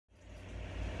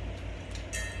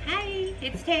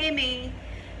it's Tammy.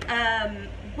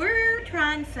 We're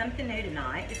trying something new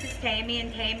tonight. This is Tammy,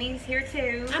 and Tammy's here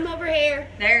too. I'm over here.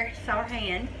 There's our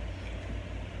hand.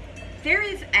 There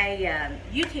is a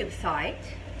YouTube site,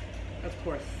 of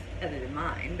course, other than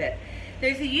mine, but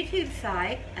there's a YouTube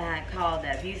site called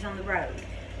Views on the Road.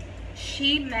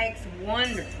 She makes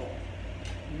wonderful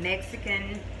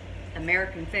Mexican,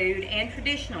 American food, and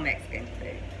traditional Mexican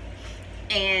food.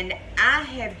 And I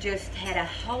have just had a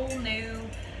whole new,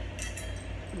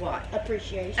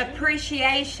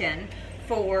 appreciation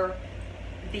for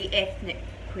the ethnic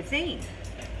cuisine.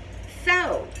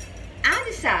 So, I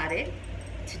decided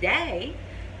today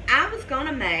I was going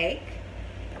to make,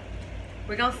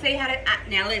 we're going to see how to,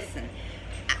 now listen,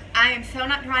 I am so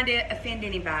not trying to offend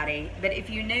anybody, but if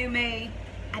you knew me,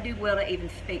 I do well to even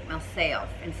speak myself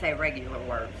and say regular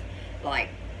words, like,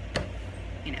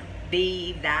 you know,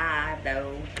 be, thy,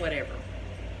 though, whatever.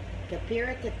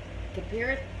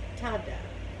 Capirotada.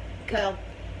 Well,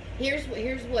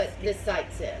 here's what this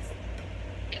site says.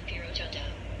 Capirotada.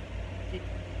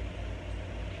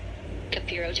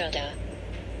 Capirotada.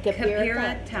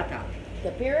 Capirotada.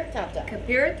 Capirotada.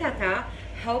 Capirotada.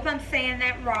 Hope I'm saying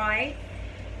that right.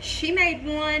 She made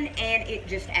one and it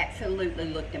just absolutely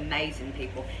looked amazing,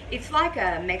 people. It's like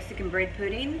a Mexican bread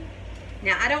pudding.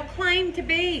 Now, I don't claim to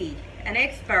be an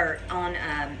expert on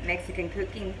Mexican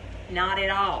cooking, not at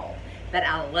all. But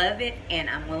I love it and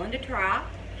I'm willing to try,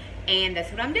 and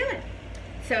that's what I'm doing.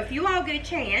 So if you all get a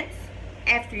chance,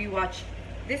 after you watch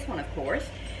this one, of course,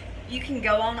 you can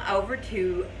go on over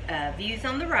to Views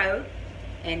on the Road,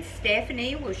 and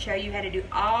Stephanie will show you how to do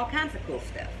all kinds of cool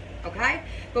stuff, okay?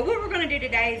 But what we're going to do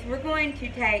today is we're going to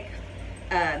take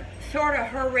sort of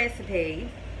her recipe,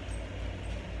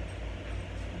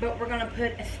 but we're going to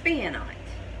put a spin on it.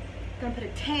 We're going to put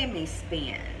a Tammy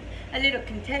spin, a little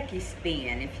Kentucky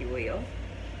spin, if you will.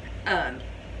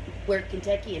 Where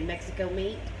Kentucky and Mexico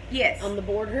meet? Yes. On the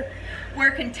border?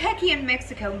 Where Kentucky and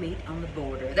Mexico meet on the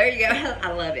border. There you go.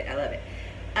 I love it. I love it.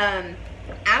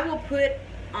 I will put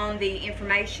on the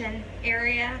information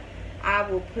area, I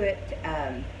will put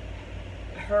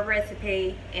her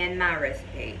recipe and my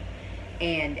recipe.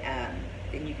 And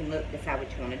then you can decide what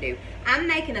you want to do. I'm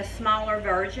making a smaller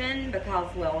version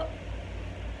because, well,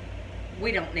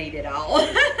 we don't need it all.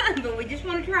 But we just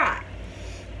want to try.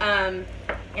 And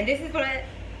this is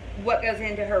what goes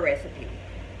into her recipe.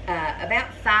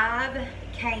 About 5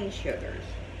 cane sugars.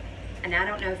 And I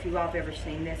don't know if you all have ever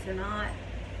seen this or not.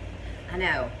 I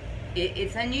know.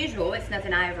 It's unusual. It's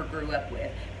nothing I ever grew up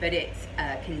with. But it's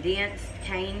condensed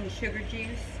cane sugar juice.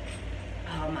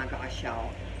 Oh my gosh,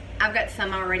 y'all. I've got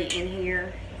some already in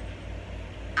here.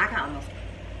 I can almost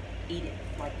eat it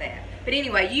like that. But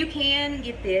anyway, you can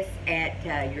get this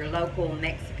at your local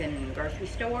Mexican grocery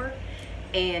store.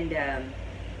 And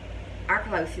our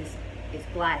closest is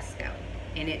Glasgow.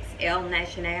 And it's El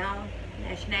Nacional.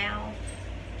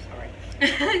 Sorry.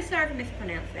 Sorry to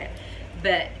mispronounce that.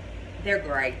 But they're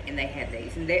great, and they have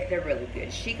these, and they're really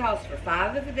good. She calls for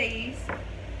 5 of these.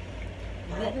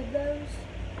 5 of those?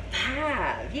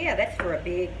 5. Yeah, that's for a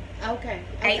big. Okay.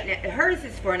 Hers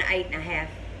is for an 8.5,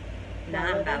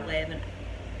 9 by 11,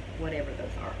 whatever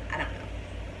those are. I don't know.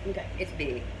 Okay. It's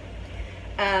big.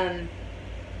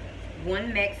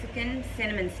 1 Mexican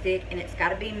cinnamon stick, and it's got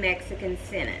to be Mexican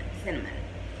cinnamon.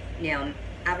 Now,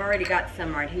 I've already got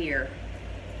some right here,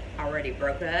 already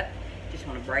broke up. Just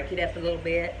want to break it up a little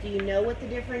bit. Do you know what the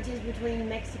difference is between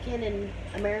Mexican and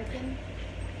American?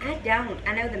 I don't.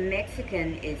 I know the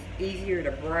Mexican is easier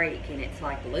to break and it's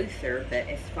like looser, but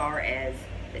as far as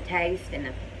the taste and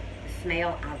the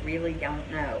smell, I really don't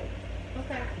know.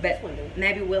 Okay. But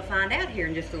maybe we'll find out here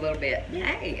in just a little bit. Yeah.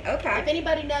 Hey, okay. If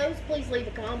anybody knows, please leave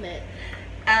a comment.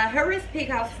 Her recipe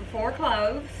calls for 4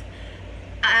 cloves.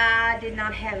 I did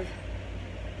not have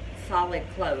solid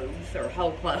cloves or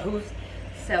whole cloves.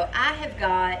 So I have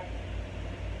got,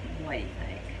 what do you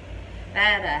think?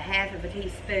 About a half of a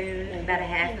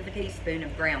teaspoon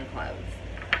of ground cloves.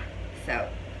 So,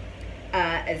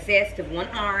 a zest of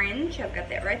 1 orange. I've got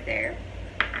that right there.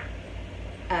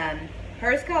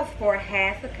 Hers calls for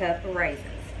 1/2 cup of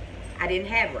raisins. I didn't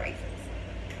have raisins.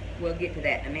 We'll get to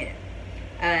that in a minute.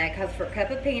 It calls for a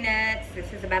cup of peanuts.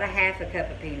 This is about 1/2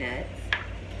 cup of peanuts.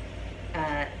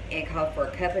 It called for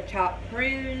a cup of chopped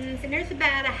prunes, and there's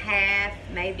about 1/2,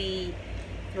 maybe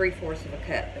 3/4 of a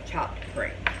cup of chopped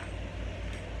prunes.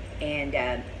 And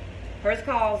hers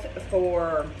calls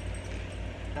for,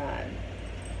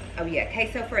 oh yeah,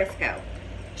 queso Fresco.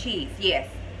 Cheese, yes.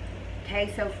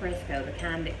 Queso Fresco, the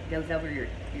kind that goes over your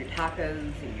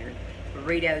tacos and your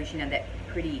burritos, you know, that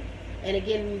pretty. And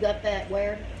again, you got that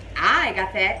where? I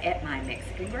got that at my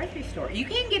Mexican grocery store. You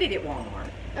can get it at Walmart.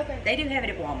 Okay. They do have it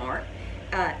at Walmart.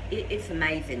 It's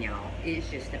amazing, y'all. It's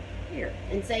just here.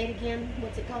 And say it again.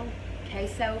 What's it called?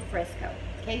 Queso Fresco.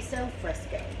 Queso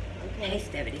Fresco. Okay.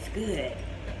 Taste of it is good.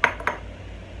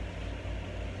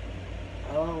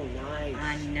 Oh, nice.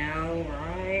 I know,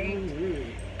 right?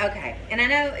 Mm-hmm. Okay, and I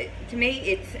know to me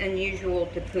it's unusual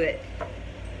to put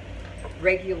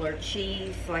regular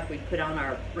cheese like we put on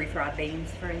our refried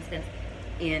beans, for instance,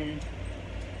 in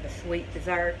the sweet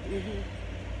dessert. Mm-hmm.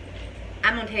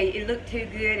 I'm gonna tell you, it looked too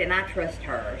good, and I trust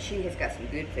her. She has got some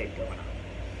good food going on.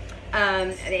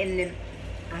 And then,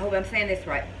 I hope I'm saying this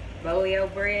right.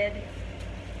 Bolillo bread.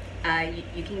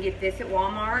 You can get this at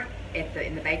Walmart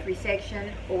in the bakery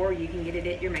section, or you can get it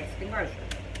at your Mexican grocery.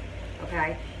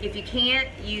 Okay. If you can't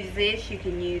use this, you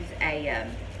can use a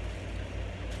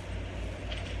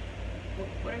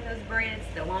what are those breads?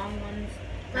 The long ones?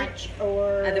 French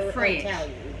or the French.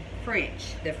 Italian?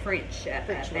 French. The French,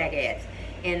 French baguettes.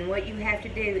 And what you have to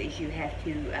do is you have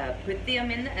to put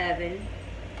them in the oven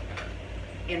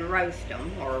and roast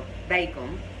them or bake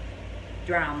them,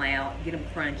 dry them out, get them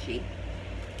crunchy.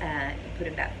 You put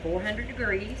it about 400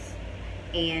 degrees,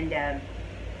 and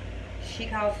she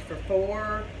calls for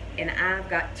 4, and I've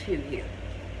got 2 here.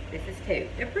 This is 2.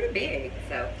 They're pretty big,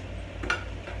 so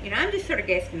you know, I'm just sort of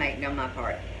guesstimating on my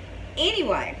part.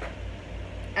 Anyway,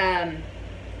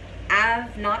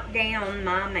 I've knocked down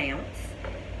my amounts,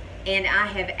 and I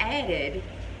have added,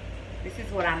 this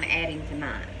is what I'm adding to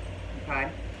mine,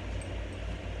 okay?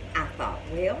 I thought,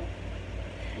 well,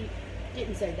 You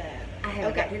didn't say that. I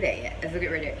haven't got to that yet. Let's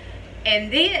get ready to do it.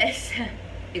 And this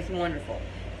is wonderful.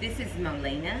 This is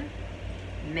Molina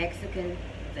Mexican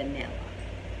Vanilla.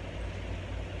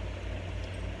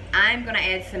 I'm going to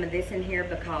add some of this in here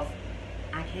because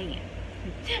I can.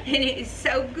 And it is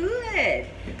so good.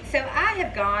 So I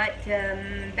have got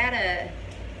about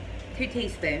 2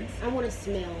 teaspoons. I want to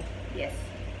smell. Yes,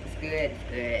 it's good, it's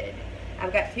good.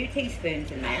 I've got 2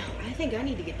 teaspoons in there. I think I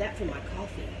need to get that for my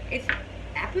coffee.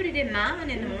 I put it in mine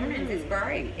in the mornings. It's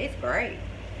great. It's great.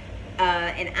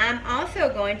 And I'm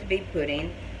also going to be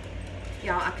putting,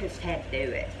 y'all, I just had to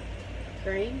do it.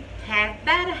 Cream?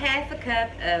 About a half a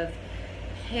cup of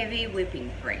heavy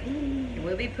whipping cream. And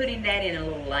we'll be putting that in a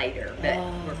little later, but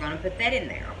we're going to put that in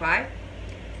there, okay?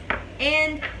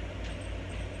 And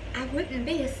I wouldn't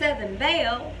be a Southern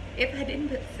Belle if I didn't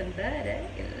put some butter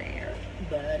in there.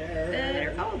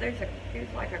 Butter. Oh, there's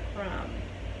like a crumb.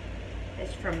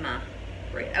 That's from my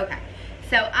bread. Okay,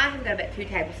 so I have got about 2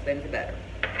 tablespoons of butter.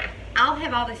 I'll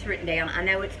have all this written down. I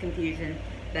know it's confusing,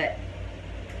 but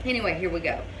anyway, here we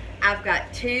go. I've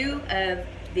got 2 of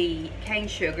the cane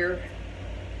sugar,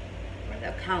 or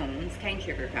the cones, cane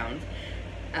sugar cones.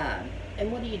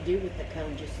 And what do you do with the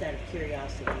cone, just out of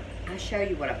curiosity? I'll show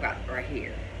you what I've got right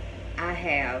here.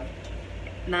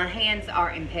 My hands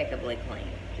are impeccably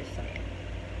clean, just saying.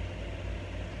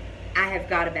 I have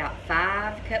got about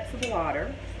 5 cups of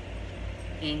water,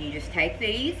 and you just take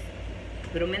these,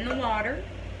 put them in the water,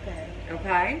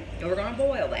 okay? And we're going to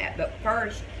boil that, but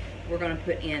first we're going to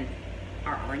put in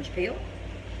our orange peel.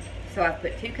 So I've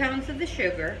put 2 cones of the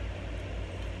sugar,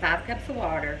 5 cups of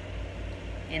water,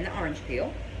 and the orange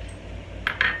peel.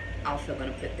 Also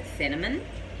going to put the cinnamon,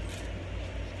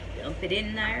 dump it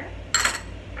in there,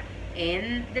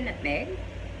 and the nutmeg.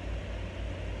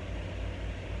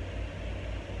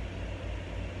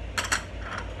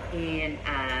 And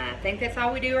I think that's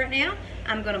all we do right now.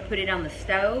 I'm going to put it on the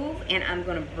stove, and I'm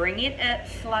going to bring it up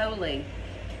slowly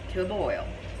to a boil.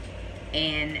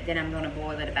 And then I'm going to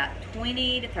boil it about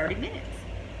 20 to 30 minutes.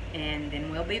 And then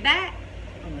we'll be back,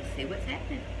 and we'll see what's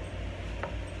happening.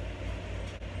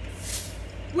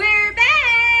 We're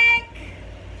back!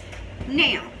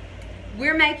 Now,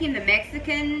 we're making the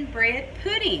Mexican bread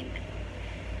pudding.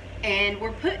 And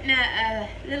we're putting a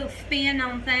little spin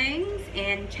on things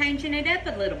and changing it up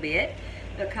a little bit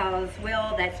because,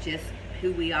 well, that's just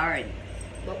who we are and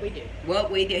what we do.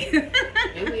 What we do.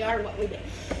 Who we are and what we do.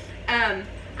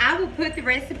 I will put the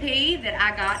recipe that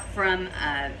I got from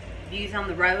Views on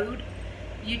the Road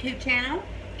YouTube channel,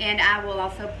 and I will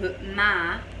also put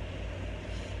my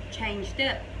changed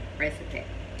up recipe.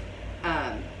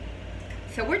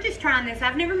 So we're just trying this.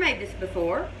 I've never made this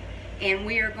before, and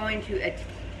we are going to, it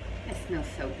smells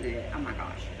so good. Oh my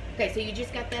gosh. Okay, so you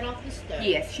just got that off the stove?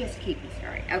 Yes, just to keep me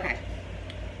started. Okay.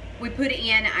 We put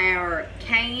in our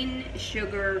cane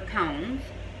sugar cones,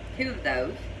 2 of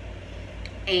those,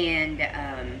 and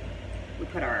we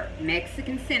put our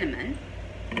Mexican cinnamon,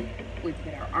 we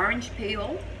put our orange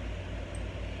peel,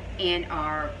 and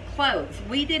our cloves.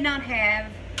 We did not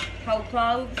have whole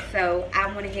cloves, so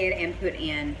I went ahead and put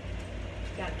in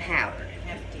powdered.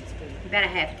 Half a teaspoon. about a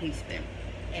half a teaspoon.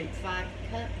 And 5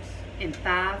 cups. And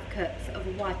 5 cups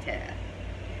of water.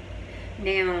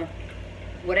 Now,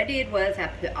 what I did was I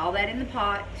put all that in the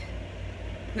pot,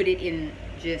 put it in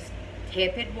just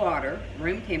tepid water,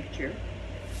 room temperature,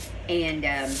 and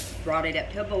brought it up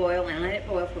to a boil and let it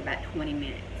boil for about 20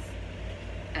 minutes.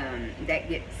 That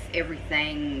gets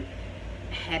everything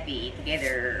happy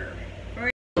together.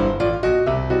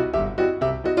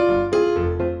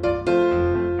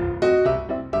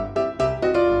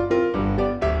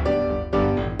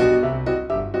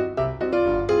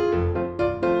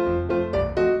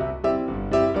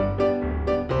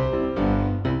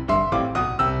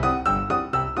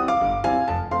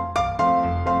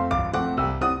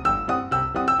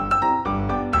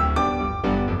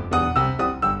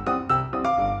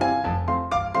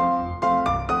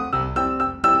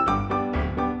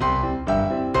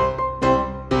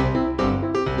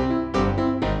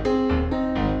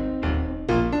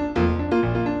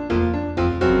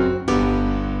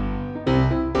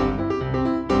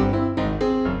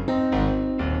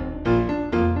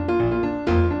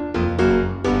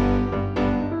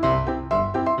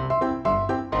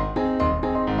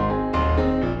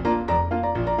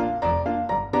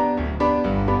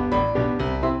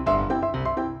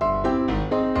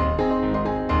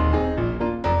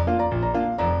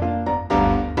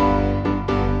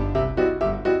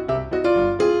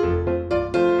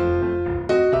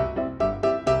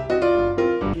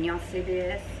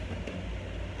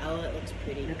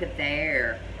 Look at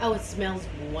there. Oh, it smells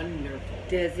wonderful.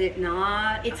 Does it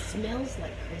not? It smells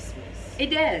like Christmas. It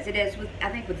does. It does. I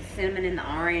think with the cinnamon and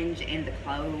the orange and the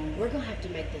cloves. We're gonna have to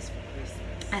make this for Christmas.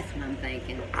 That's what I'm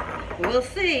thinking. We'll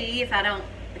see if I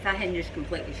hadn't just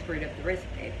completely screwed up the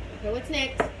recipe. Okay, what's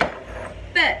next?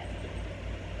 But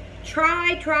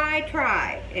try.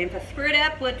 And if I screw it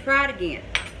up, we'll try it again.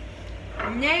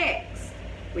 Next,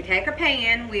 we take our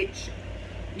pan, which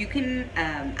you can,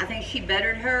 I think she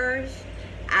buttered hers.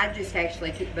 I just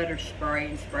actually took butter spray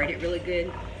and sprayed it really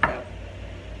good. So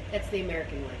that's the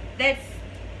American way. That's,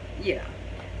 yeah.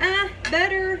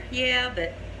 Butter, yeah,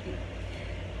 but,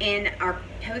 and our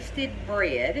toasted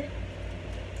bread.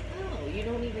 Oh, you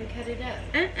don't even cut it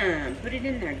up. Put it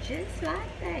in there just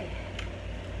like that.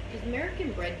 Because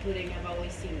American bread pudding I've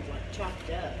always seen like chopped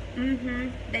up.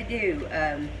 They do.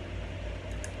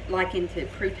 Like into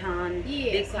crouton,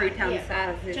 big crouton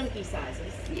sizes. Chunky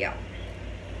sizes. Yeah.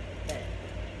 But,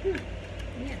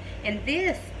 yeah. And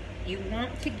this, you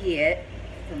want to get,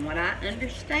 from what I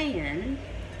understand,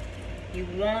 you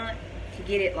want to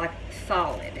get it like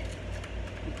solid.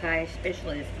 Okay,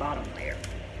 especially this bottom layer.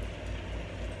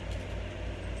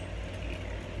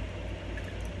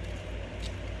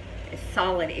 As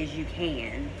solid as you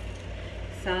can.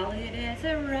 Solid as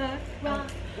a rock.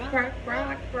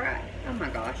 Rock. Oh my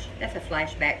gosh, that's a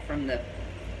flashback from the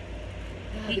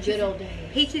the good old days.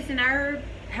 Peaches and Herb.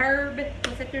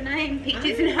 What's that their name?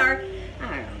 Peaches and Herb. I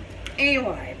don't know.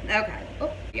 Anyway, okay.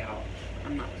 Oh, y'all,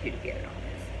 I'm not too good at all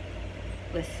this.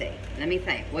 Let's see. Let me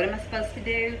think. What am I supposed to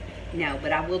do? No,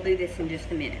 but I will do this in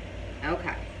just a minute.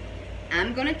 Okay.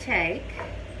 I'm gonna take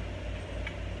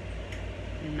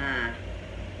my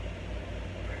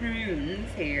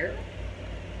prunes here,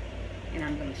 and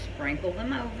I'm going to sprinkle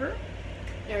them over.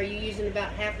 Now, are you using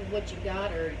about half of what you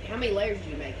got, or how many layers are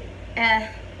you making?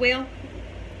 Well,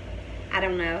 I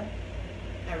don't know.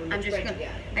 I'm just gonna,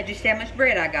 I just how much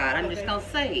bread I got. I'm just going to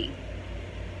see.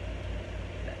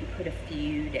 Put a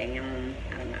few down.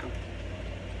 I don't know.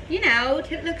 You know,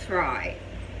 till it looks right.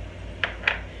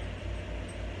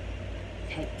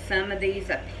 Take some of these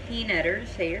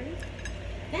peanutters here.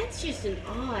 That's just an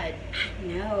odd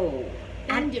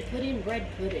thing to put in bread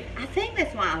pudding. I think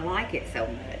that's why I like it so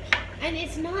much. And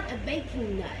it's not a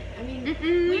baking nut. I mean,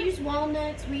 we use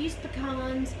walnuts, we use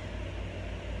pecans,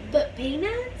 but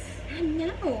peanuts? I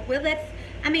know. Well, that's,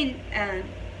 I mean, I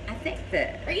think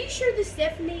that... Are you sure the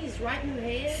Stephanie is right in her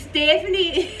head?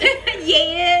 Stephanie?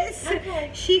 Yes. Okay.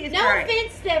 She is no right.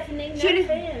 offense, Stephanie. No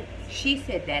offense. She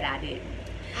said that, I didn't.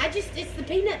 It's the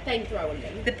peanut thing throwing me.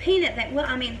 The peanut thing, well,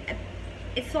 I mean...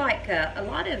 It's like a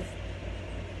lot of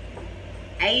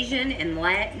Asian and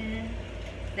Latin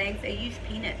things, they use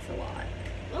peanuts a lot.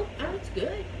 Oh, it's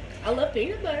good. I love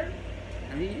peanut butter.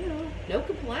 I mean, you know. No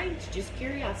complaints, just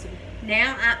curiosity.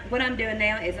 Now, what I'm doing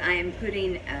now is I am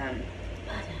putting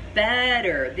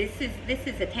butter. This is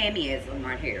a Tammyism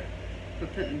right here. We're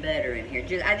putting butter in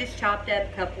here. I just chopped up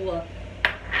a couple of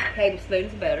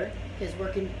tablespoons of butter. Because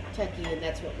we're Kentucky and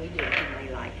that's what we do. I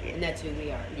like it. And that's who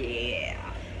we are. Yeah.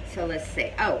 So let's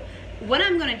see. Oh, what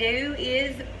I'm going to do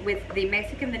is with the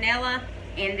Mexican vanilla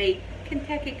and the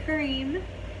Kentucky cream,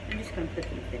 I'm just going to put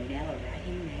the vanilla right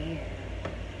in there.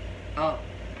 Oh,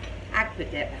 I could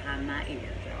put that behind my ears,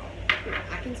 y'all.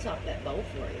 I can stop that bowl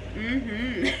for you.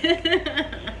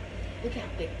 Mm-hmm. Look how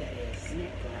thick that is. Isn't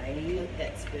that great? Look at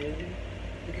that spoon.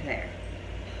 Look at there.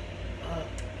 Oh,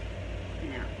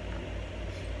 No.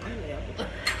 I will.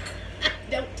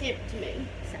 Don't tempt me.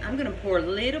 So I'm going to pour a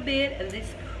little bit of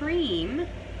this cream.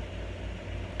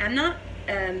 I'm not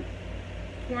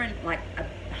pouring like a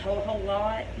whole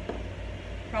lot.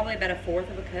 Probably about 1/4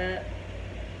 of a cup.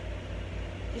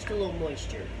 Just a little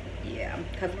moisture. Yeah,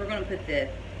 because we're going to put the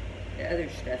other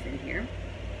stuff in here.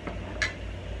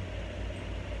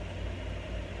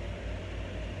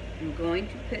 I'm going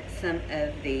to put some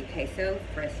of the Queso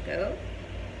Fresco.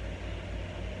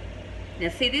 Now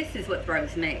see, this is what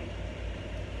throws me.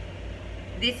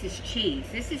 This is cheese.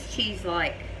 This is cheese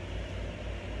like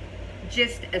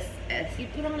just You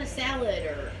put on a salad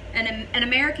or... an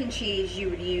American cheese you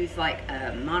would use like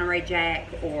a Monterey Jack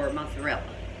or mozzarella.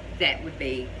 That would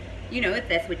be, you know, if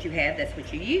that's what you have, that's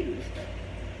what you use.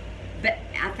 But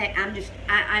I think I'm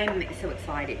so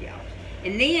excited, y'all.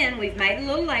 And then we've made a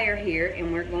little layer here,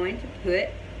 and we're going to put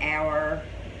our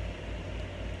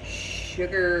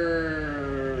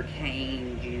sugar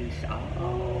cane juice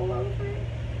all over it.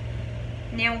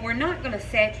 Now, we're not going to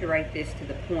saturate this to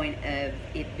the point of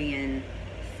it being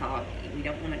soggy. We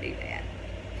don't want to do that.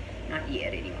 Not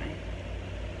yet, anyway.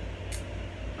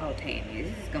 Oh, Tammy,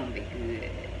 this is going to be good.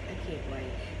 I can't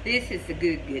wait. This is the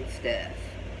good stuff.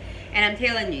 And I'm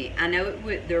telling you, I know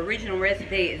the original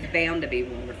recipe is bound to be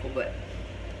wonderful, but,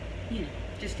 you know,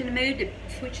 just in the mood to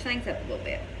switch things up a little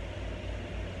bit.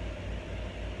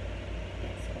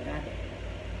 That's what I do.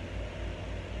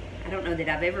 I don't know that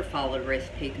I've ever followed a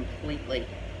recipe completely.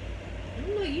 I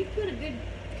don't know, you put a good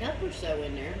cup or so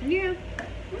in there. Yeah.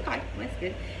 Okay, that's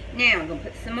good. Now I'm going to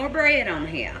put some more bread on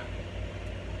here.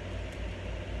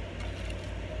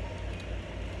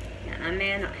 Now, I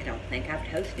don't think I've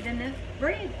toasted enough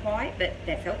bread quite, but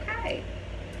that's okay.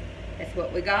 That's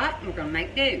what we got, and we're going to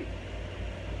make do.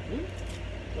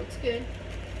 Looks good.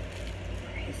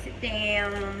 Press it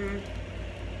down.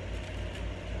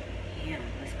 Yeah,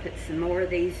 let's put some more of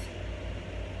these.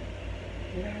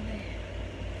 What are they?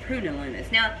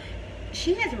 Prunellinas. Now,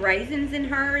 she has raisins in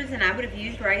hers, and I would have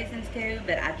used raisins too,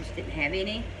 but I just didn't have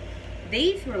any.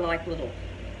 These were like little.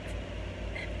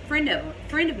 Friend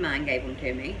of mine gave them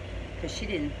to me because she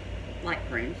didn't like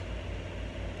prunes.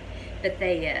 But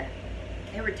they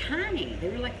were tiny. They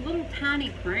were like little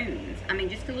tiny prunes. I mean,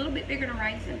 just a little bit bigger than a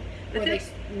raisin. But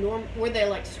were they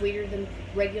like sweeter than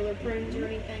regular prunes or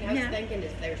anything? I was No. thinking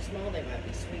if they're small, they might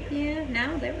be sweeter. Yeah,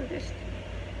 no, they were just.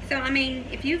 So I mean,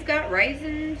 if you've got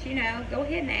raisins, you know, go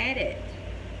ahead and add it.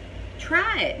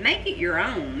 Try it. Make it your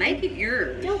own. Make it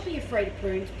yours. Don't be afraid of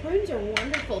prunes. Prunes are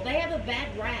wonderful. They have a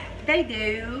bad rap. They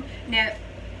do. Now,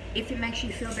 if it makes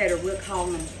you feel better, we'll call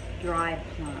them dried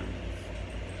plums.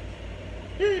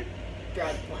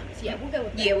 Dried plums. Yeah, we'll go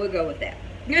with that. Yeah, we'll go with that.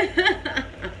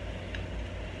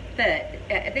 But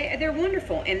they're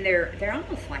wonderful, and they're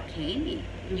almost like candy.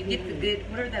 You get the good.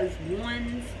 What are those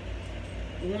ones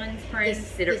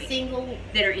prunes that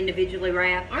are individually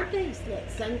wrapped? Aren't they like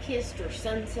sun-kissed or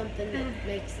sun something that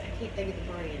makes? I can't think of the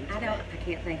brand. I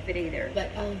can't think of it either. But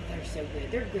oh, they're so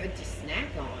good. They're good to snack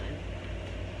on.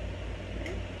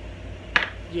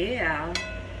 Yeah.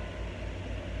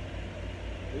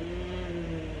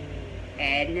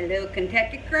 Adding a little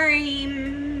Kentucky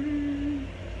cream.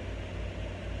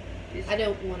 I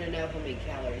don't want to know how many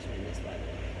calories are in this, by the way.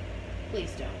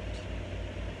 Please don't.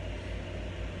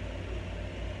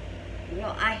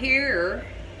 Well, I hear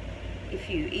if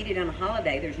you eat it on a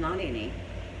holiday, there's not any.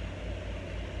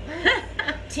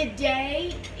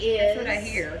 Today is... That's what I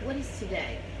hear. What is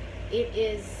today? It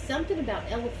is something about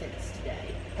elephants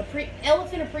today.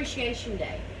 Elephant Appreciation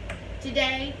Day.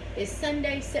 Today is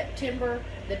Sunday, September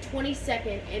the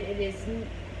 22nd, and it is...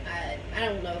 I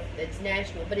don't know if it's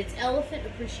national, but it's Elephant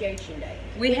Appreciation Day.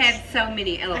 We have so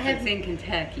many elephants in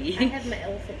Kentucky. I have my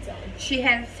elephants on. She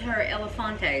has her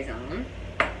elefantes on.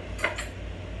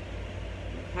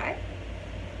 Okay.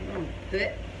 I'm going to put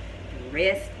the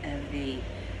rest of the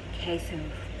Queso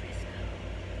Fresco.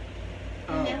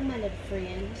 And now, my little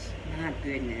friends. My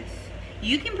goodness.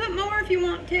 You can put more if you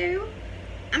want to.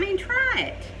 I mean, try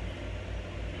it.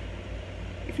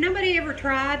 If nobody ever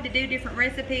tried to do different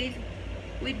recipes,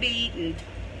 we'd be eating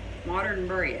water and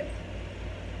bread.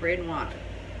 Bread and water.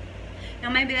 Now,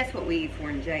 maybe that's what we eat for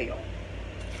in jail.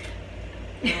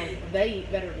 They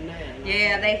eat better than that.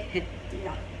 Yeah, they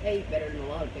eat better than a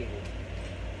lot of people.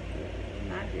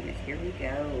 My goodness, here we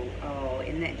go. Oh,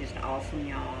 isn't that just awesome,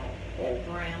 y'all? That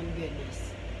brown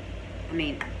goodness. I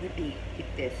mean, let me get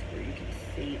this where you can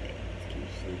see this. Can you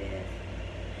see this?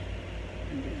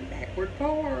 I'm doing backward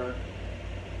pour.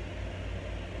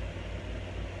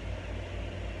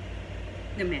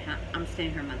 No, man, I'm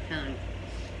standing here on my tongue.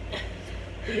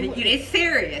 It's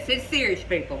serious. It's serious,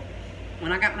 people.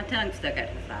 When I got my tongue stuck out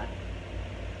to the side.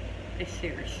 It's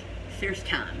serious. Serious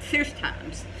times. Serious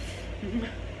times.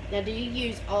 Now, do you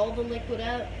use all the liquid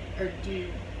up, or do you...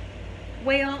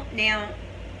 Well, now,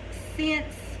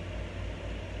 since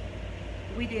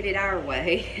we did it our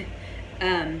way,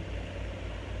 I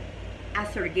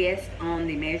sort of guessed on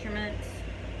the measurements,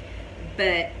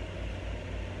 but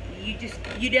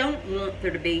you don't want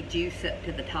there to be juice up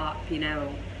to the top, you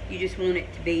know. You just want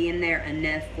it to be in there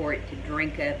enough for it to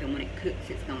drink up, and when it cooks,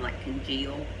 it's gonna like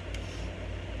congeal.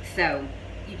 So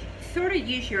you sort of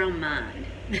use your own mind.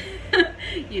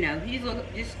 You know,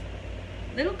 just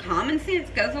little common sense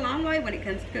goes a long way when it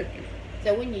comes to cooking.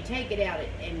 So when you take it out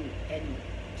and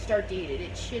start to eat it,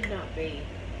 it should not be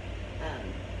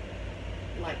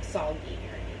like soggy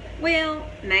or anything. Well,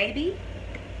 maybe.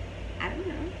 I don't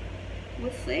know.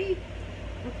 We'll see.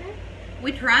 Okay.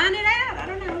 We're trying it out. I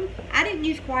don't know. I didn't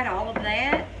use quite all of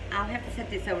that. I'll have to set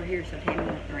this over here so Tammy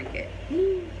won't drink it.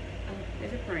 Oh,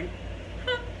 there's a prune.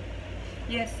 Huh.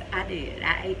 Yes, I did.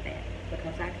 I ate that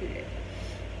because I could.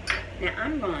 Now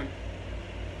I'm going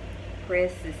to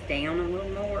press this down a little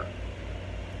more.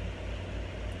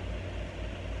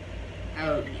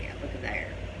 Oh yeah, look at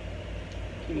there.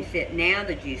 Can you see it? Now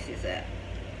the juice is up.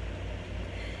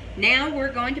 Now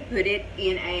we're going to put it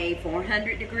in a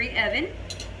 400-degree oven.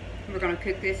 We're going to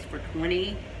cook this for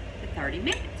 20 to 30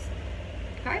 minutes.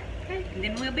 Okay? Okay. And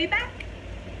then we'll be back.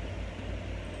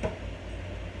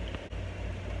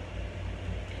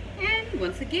 And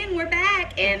once again, we're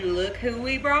back. And look who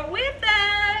we brought with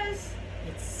us.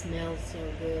 It smells so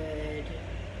good.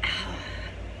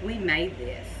 We made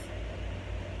this.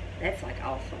 That's like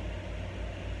awesome.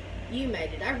 You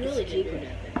made it. I really didn't do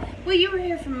nothing. Well, you were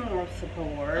here for moral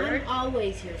support. I'm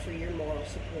always here for your moral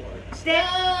support.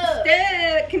 Stuck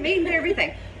can mean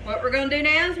everything. What we're going to do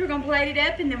now is we're going to plate it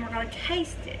up, and then we're going to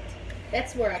taste it.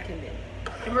 That's where I come in.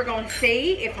 And we're going to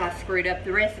see if I screwed up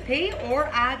the recipe or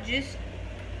I just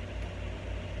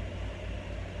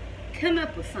come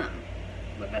up with something.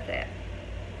 What about that?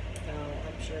 Oh,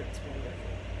 I'm sure it's wonderful.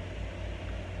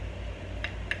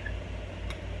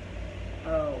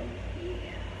 Oh, yeah.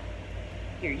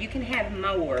 Here, you can have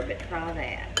more, but try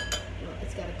that. Well,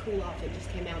 it's got to cool off. It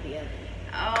just came out of the oven.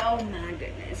 Oh, my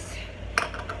goodness.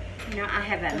 You know, I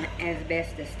have an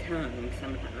asbestos tongue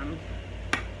sometimes.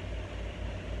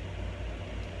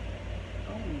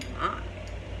 Oh, my.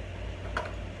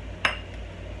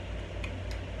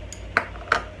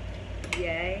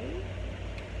 Yay.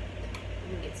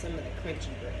 Let me get some of the crunchy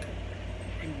bread.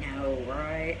 I know,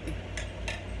 right?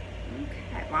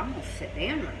 Okay, well, I'm going to sit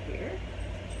down right here.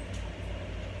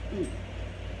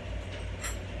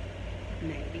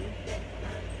 Maybe.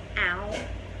 Ow.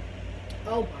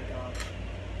 Oh, my gosh.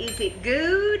 Is it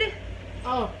good?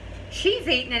 Oh. She's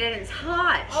eating it and it's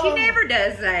hot. Oh. She never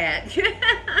does that.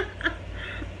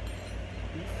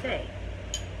 Let's see.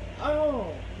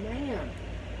 Oh, man.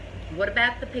 What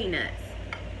about the peanuts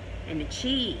and the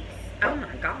cheese? Oh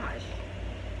my gosh.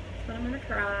 That's what I'm going to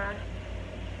try.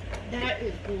 That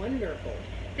is wonderful.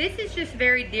 This is just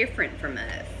very different from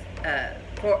us.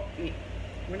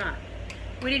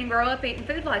 We didn't grow up eating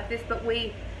food like this, but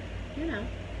we, you know,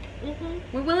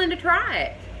 we're willing to try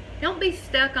it. Don't be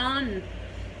stuck on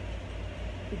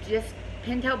just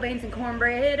pinto beans and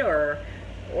cornbread or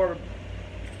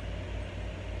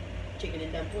chicken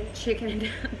and dumplings. Chicken and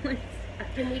dumplings.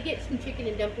 Can we get some chicken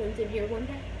and dumplings in here one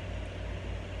day?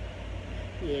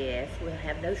 Yes, we'll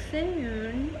have those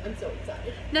soon. I'm so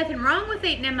excited. Nothing wrong with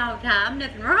eating them all the time.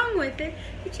 Nothing wrong with it.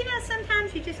 But you know,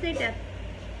 sometimes you just need to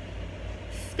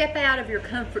step out of your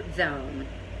comfort zone.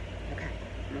 Okay,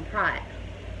 I'm going to try it.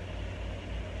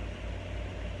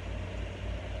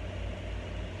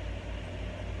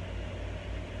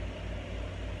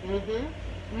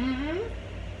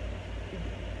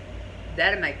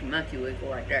 That'll make a monkey wiggle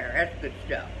right there. That's good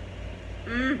stuff.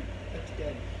 That's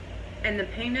good. And the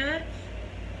peanuts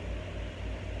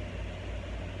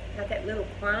got that little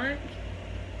crunch.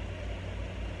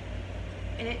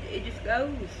 And it just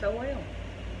goes so well.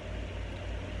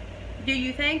 Do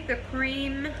you think the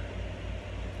cream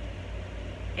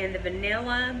and the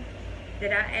vanilla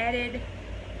that I added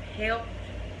helped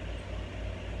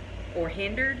or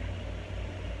hindered?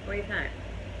 What do you think?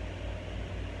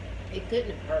 It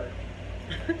couldn't have hurt.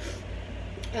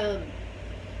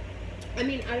 I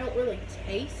mean, I don't really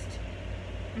taste.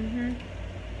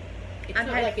 It's not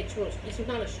like it's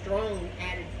not a strong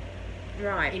added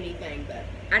anything, but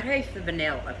I taste the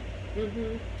vanilla.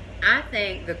 I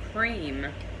think the cream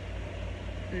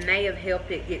may have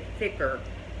helped it get thicker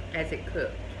as it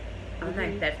cooked. I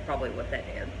think that's probably what that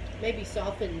did. Maybe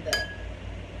soften the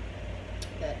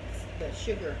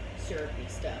sugar syrupy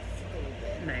stuff a little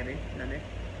bit. Maybe.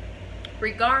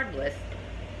 Regardless,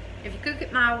 if you cook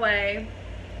it my way,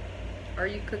 or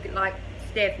you cook it like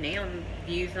Stephanie on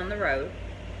Views on the Road,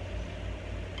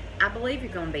 I believe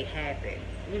you're going to be happy.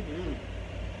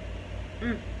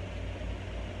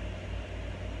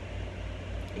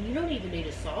 And you don't even need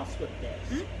a sauce with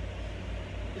this.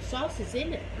 The sauce is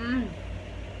in it.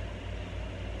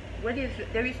 What is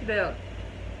it? There used to be a...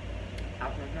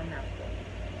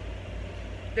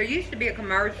 There used to be a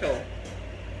commercial.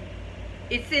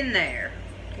 It's in there.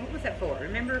 What was that for?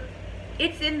 Remember?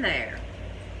 It's in there.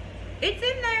 It's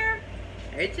in there.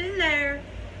 It's in there.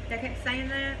 I kept saying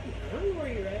that. I don't know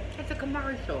where you're at. It's a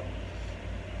commercial.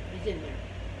 It's in there.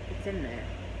 It's in there.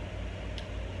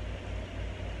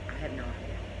 I have no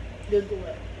idea. Google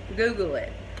it. Google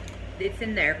it. It's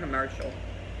in there, commercial.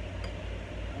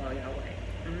 Oh, y'all wait.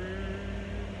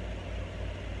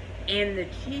 And the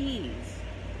cheese.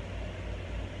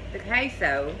 The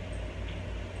queso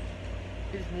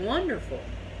is wonderful.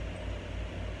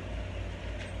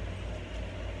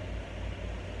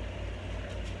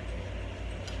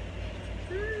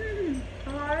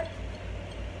 Hot.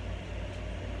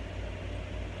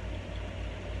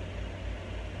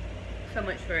 So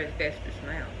much for its best to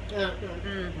smell.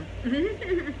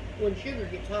 When sugar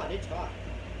gets hot, it's hot.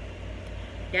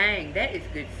 Dang, that is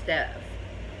good stuff.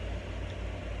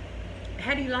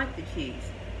 How do you like the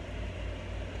cheese?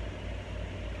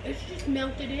 It's just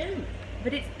melted in.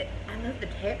 But I love the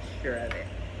texture of it.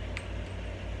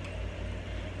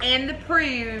 And the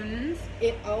prunes.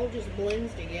 It all just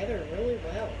blends together really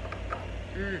well.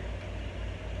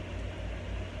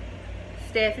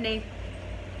 Stephanie,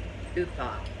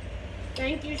 oopa.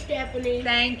 Thank you, Stephanie.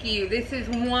 Thank you. This is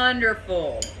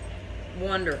wonderful.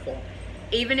 Wonderful.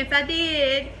 Even if I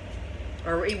did,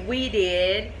 or we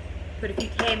did, put a few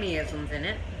Tammyisms in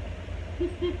it.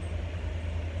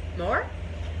 More?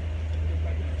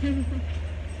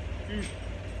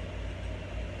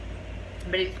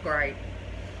 But it's great.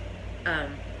 I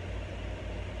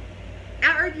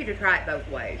urge you to try it both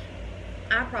ways.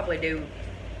 I'll probably do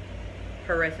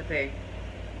her recipe,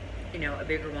 you know, a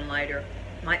bigger one later.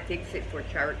 Might fix it for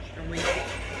church on Wednesday.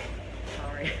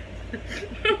 Sorry.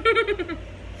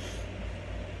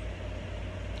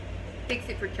 Fix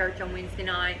it for church on Wednesday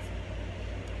nights.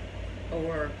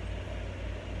 Or,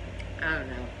 I don't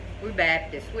know. We're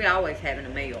Baptists. We always having a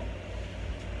meal.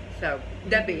 So,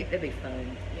 that'd be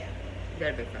fun. Yeah.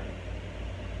 That'd be fun.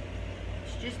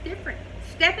 It's just different.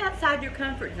 Step outside your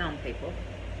comfort zone, people.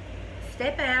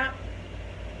 Step out.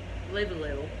 Live a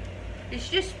little. It's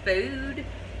just food.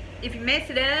 If you mess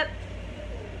it up,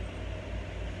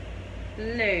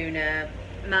 Luna,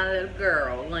 my little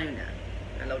girl, Luna,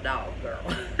 my little dog girl,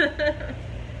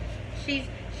 she's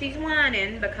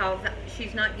whining because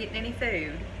she's not getting any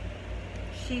food.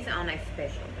 She's on a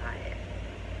special diet.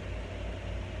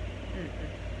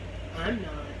 I'm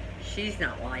not. She's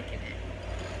not liking it.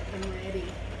 I'm ready.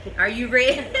 Are you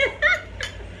ready?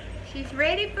 She's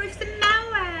ready for some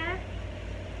more.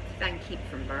 If I can keep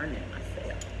from burning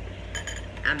myself.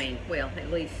 I mean, well, at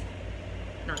least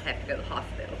not have to go to the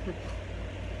hospital.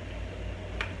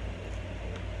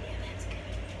 Yeah, that's good.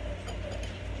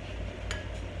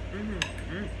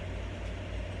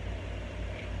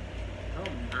 Oh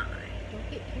my. Don't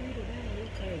get carried away.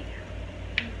 There you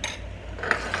go.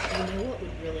 You know what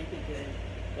would really be good?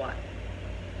 What?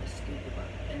 A scoop of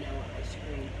vanilla ice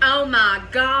cream. Oh my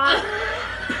God.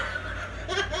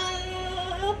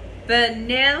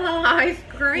 Vanilla ice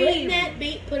cream. Wouldn't that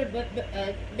be, put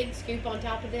a big scoop on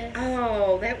top of this?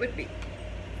 Oh, that would be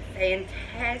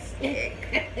fantastic.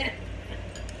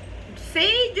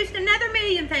 See, just another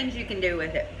million things you can do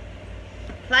with it.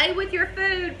 Play with your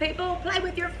food, people. Play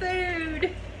with your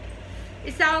food.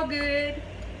 It's all good.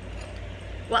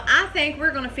 Well, I think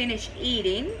we're going to finish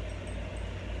eating.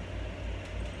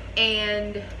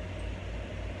 And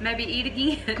maybe eat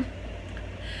again.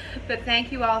 But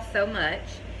thank you all so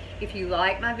much. If you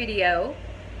like my video,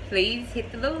 please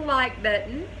hit the little like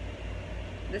button,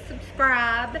 the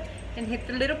subscribe, and hit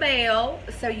the little bell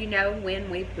so you know when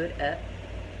we put up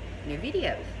new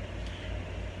videos.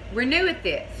 We're new at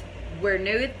this. We're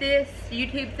new at this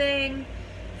YouTube thing.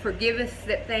 Forgive us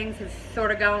that things have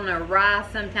sort of gone awry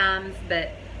sometimes,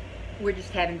 but we're just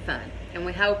having fun. And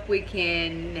we hope we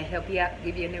can help you out,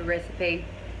 give you a new recipe,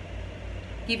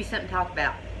 give you something to talk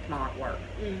about tomorrow at work.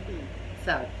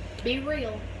 So, be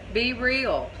real. Be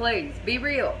real, please. Be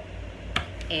real.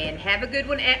 And have a good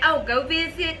one. And, oh, go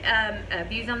visit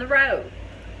Views on the Road.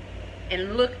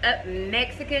 and look up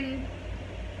Mexican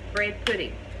bread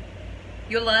pudding.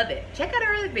 You'll love it. Check out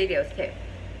our other videos too.